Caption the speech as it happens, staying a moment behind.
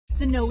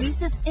The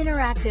Noesis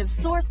Interactive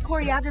Source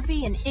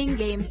Choreography and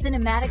In-Game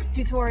Cinematics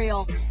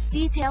tutorial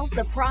details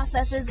the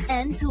processes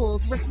and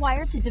tools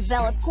required to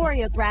develop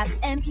choreographed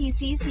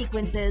NPC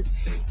sequences,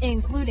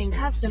 including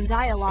custom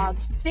dialogue,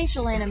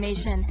 facial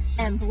animation,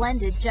 and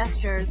blended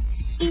gestures,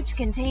 each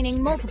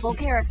containing multiple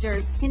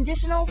characters,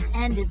 conditionals,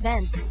 and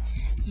events.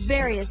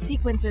 Various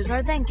sequences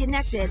are then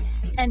connected,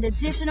 and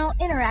additional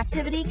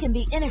interactivity can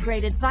be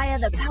integrated via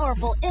the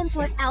powerful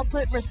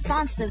input-output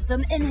response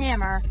system in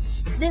Hammer.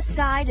 This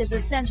guide is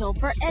essential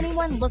for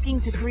anyone looking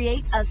to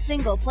create a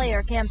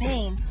single-player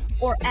campaign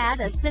or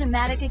add a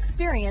cinematic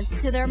experience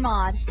to their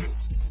mod.